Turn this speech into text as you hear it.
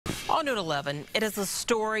On Note 11, it is a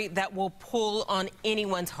story that will pull on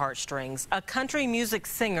anyone's heartstrings. A country music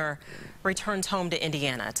singer returns home to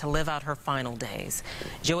Indiana to live out her final days.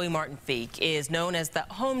 Joey Martin Feek is known as the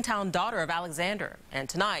hometown daughter of Alexandria, and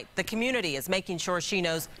tonight the community is making sure she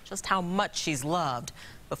knows just how much she's loved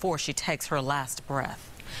before she takes her last breath.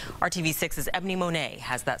 RTV6's Ebony Monet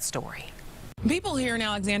has that story. People here in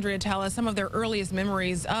Alexandria tell us some of their earliest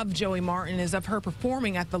memories of Joey Martin is of her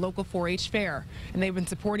performing at the local 4-H fair, and they've been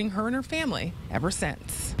supporting her and her family ever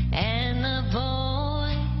since. And the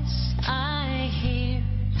voice I hear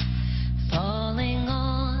falling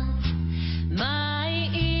on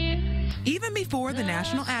my ear. Even before the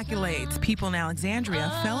national accolades, people in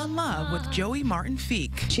Alexandria fell in love with Joey Martin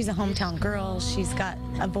Feek. She's a hometown girl. She's got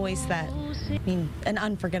a voice that, an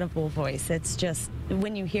unforgettable voice. It's just,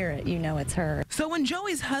 when you hear it, you know it's her. So when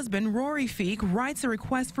Joey's husband, Rory Feek, writes a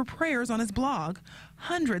request for prayers on his blog,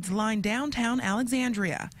 hundreds line downtown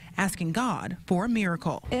Alexandria, asking God for a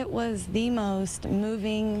miracle. It was the most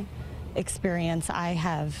moving experience I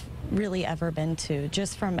have really ever been to.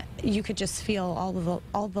 Just from, you could just feel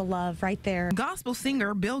all the love right there. Gospel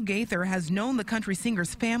singer Bill Gaither has known the country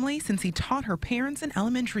singer's family since he taught her parents in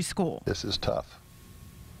elementary school. This is tough,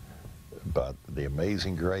 but the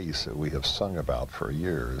amazing grace that we have sung about for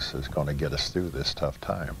years is going to get us through this tough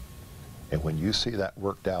time. And when you see that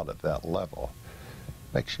worked out at that level,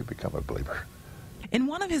 it makes you become a believer. In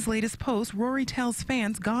one of his latest posts, Rory tells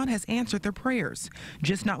fans God has answered their prayers,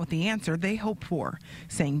 just not with the answer they hoped for,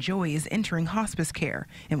 saying Joey is entering hospice care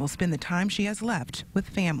and will spend the time she has left with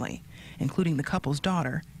family, including the couple's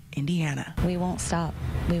daughter, Indiana. We won't stop.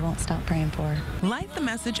 We won't stop praying for her. Like the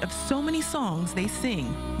message of so many songs they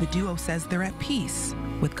sing, the duo says they're at peace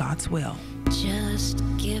with God's will. Just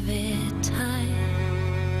give it time.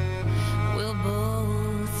 We'll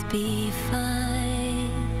both be fine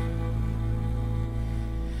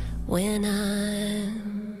when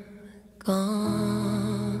I'm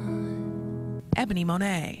gone. Ebony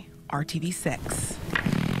Monet, RTV6.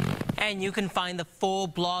 And you can find the full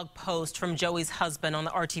blog post from Joey's husband on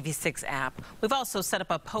the RTV6 app. We've also set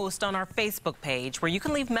up a post on our Facebook page where you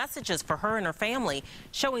can leave messages for her and her family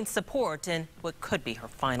showing support in what could be her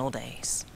final days.